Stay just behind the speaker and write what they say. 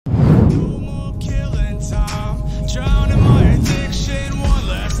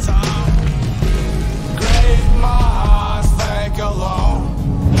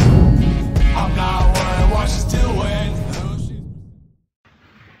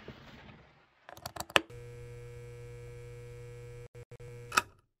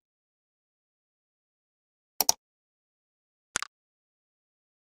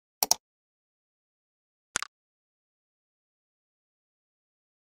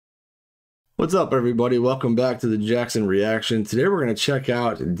What's up, everybody? Welcome back to the Jackson Reaction. Today we're going to check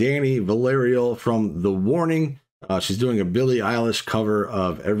out Dany Villarreal from The Warning. She's doing a Billie Eilish cover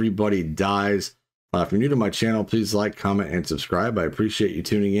of Everybody Dies. If you're new to my channel, please like, comment, and subscribe. I appreciate you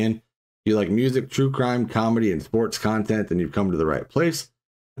tuning in. If you like music, true crime, comedy, and sports content, then you've come to the right place.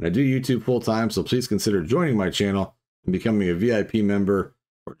 And I do YouTube full-time, so please consider joining my channel and becoming a VIP member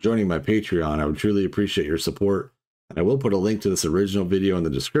or joining my Patreon. I would truly appreciate your support. And I will put a link to this original video in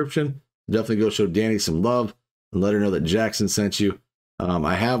the description. Definitely go show Dany some love and let her know that Jackson sent you.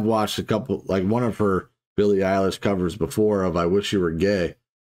 I have watched a couple, like one of her Billie Eilish covers before of I Wish You Were Gay,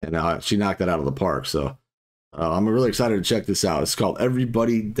 and she knocked that out of the park. So I'm really excited to check this out. It's called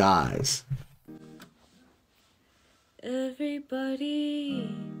Everybody Dies.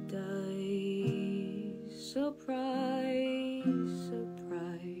 Everybody dies. Surprise,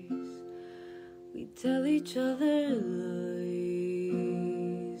 surprise. We tell each other lies.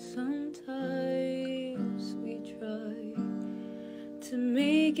 Sometimes we try to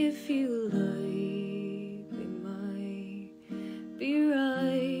make it feel like we might be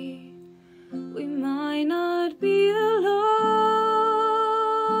right. We might not be alone.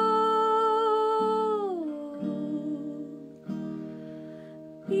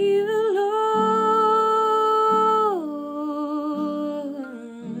 Be alone.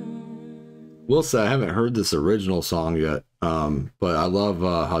 Will say I haven't heard this original song yet, but I love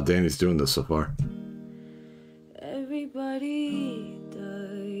how Dany's doing this so far. Everybody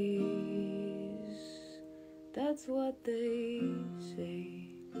dies, that's what they say.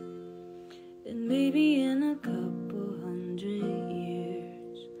 And maybe in a couple 100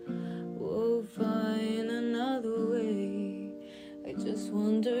 years we'll find another way. I just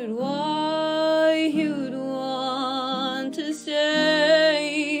wondered why you'd want to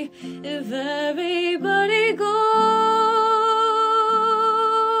stay if everybody goes.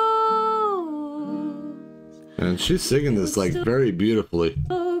 And she's singing this like very beautifully.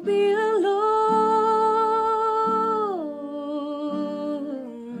 Be alone.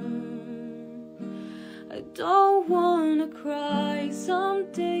 I don't wanna cry.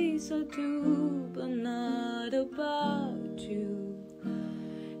 Some days I do, but not about you.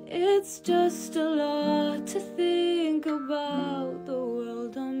 It's just a lot to think about. The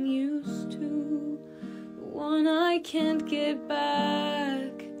world I'm used to, the one I can't get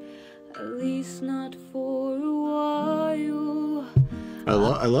back, at least not for a while.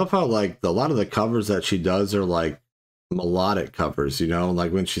 I love how like a lot of the covers that she does are like melodic covers, you know,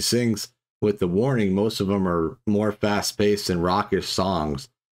 like when she sings with The Warning, most of them are more fast-paced and rockish songs,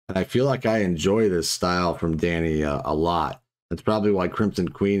 and I feel like I enjoy this style from Dany a lot. That's probably why Crimson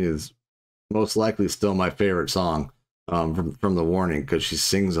Queen is most likely still my favorite song from The Warning, because she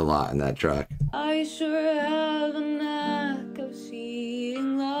sings a lot in that track. I sure have a knack of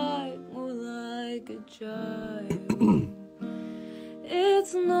seeing life more like a child.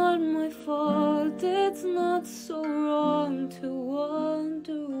 It's not my fault, it's not so wrong to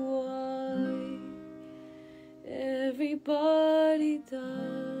wonder why everybody dies.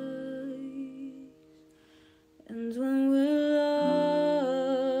 And when will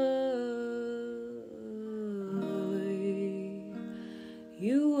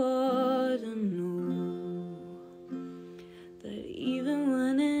you ought to know that even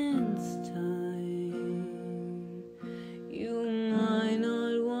when it's time, you might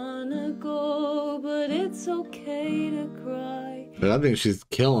not want to go, but it's okay to cry. But I think she's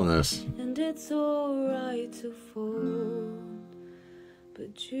killing this. And it's alright to fold,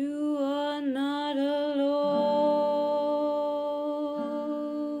 but you are not alone.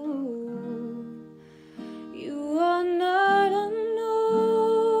 You are not alone.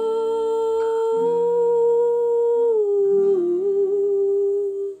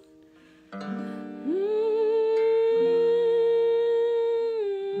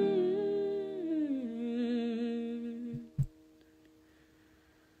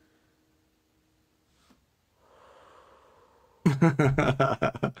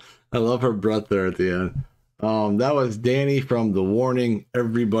 I love her breath there at the end. That was Dany from The Warning,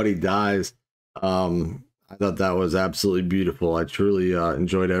 Everybody Dies. I thought that was absolutely beautiful. I truly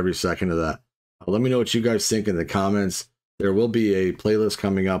enjoyed every second of that. Let me know what you guys think in the comments. There will be a playlist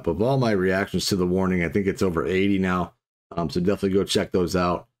coming up of all my reactions to The Warning. I think it's over 80 now. So definitely go check those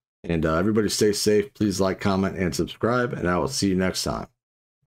out. And everybody stay safe. Please like, comment, and subscribe. And I will see you next time.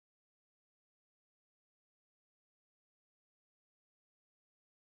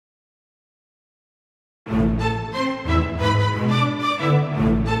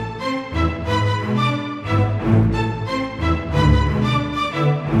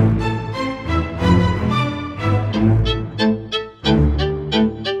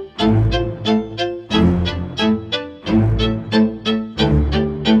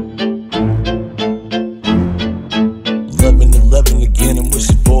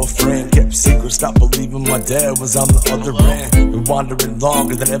 dad was on the other end. Been wandering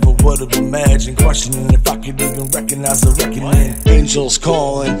longer than ever would have imagined, questioning if I could even recognize the reckoning. Angels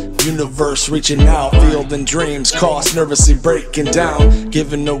calling, universe reaching out, fielding dreams, cost nervously breaking down,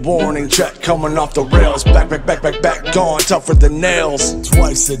 giving a warning, track coming off the rails, back, gone, tougher than nails.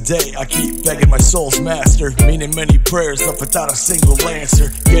 Twice a day I keep begging my soul's master, meaning many prayers but without a single answer.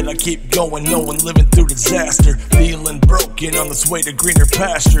 Yet I keep going, knowing living through disaster, feeling broken on this way to greener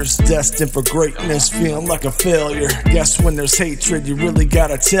pastures, destined for greatness, feeling like a failure. Guess when there's hatred, you really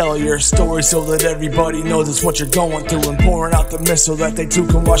gotta tell your story so that everybody knows it's what you're going through, and pouring out the mist so that they too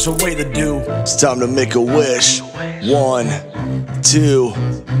can wash away the dew. It's time to make a wish. 1, 2,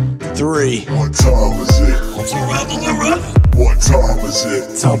 3. What time is it? What time is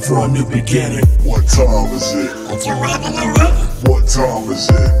it? Time for a new beginning. What time is it? What time is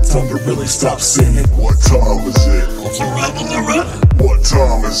it? Time to really stop sinning. What time is it? What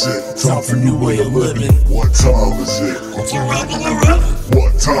time is it? Time for a new way of living. What time is it?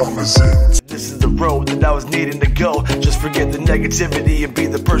 What time is it? This is the road that I was needing to go. Just forget the negativity and be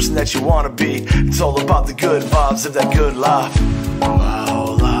the person that you wanna be. It's all about the good vibes of that good life. My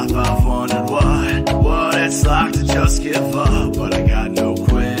whole life I've wondered what it's like to just give up, but I got no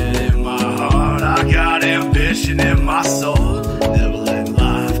quit in my heart. I got ambition in my soul. Never let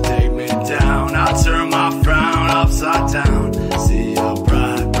life take me down. I turn my frown upside down. See a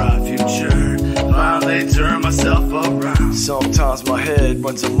bright, bright future. Finally turn myself around. Sometimes my head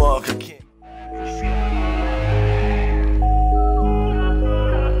runs amok. I can't.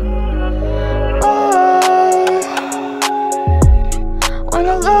 When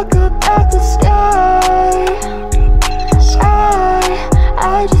I look up at the sky,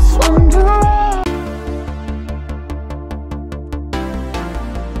 I just wonder why.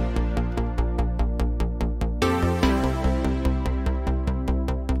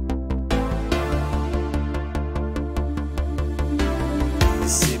 You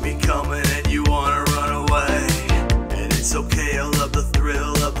see me coming and you wanna run away, and it's okay, I love the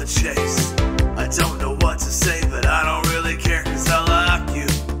thrill of the chase. I don't know what to say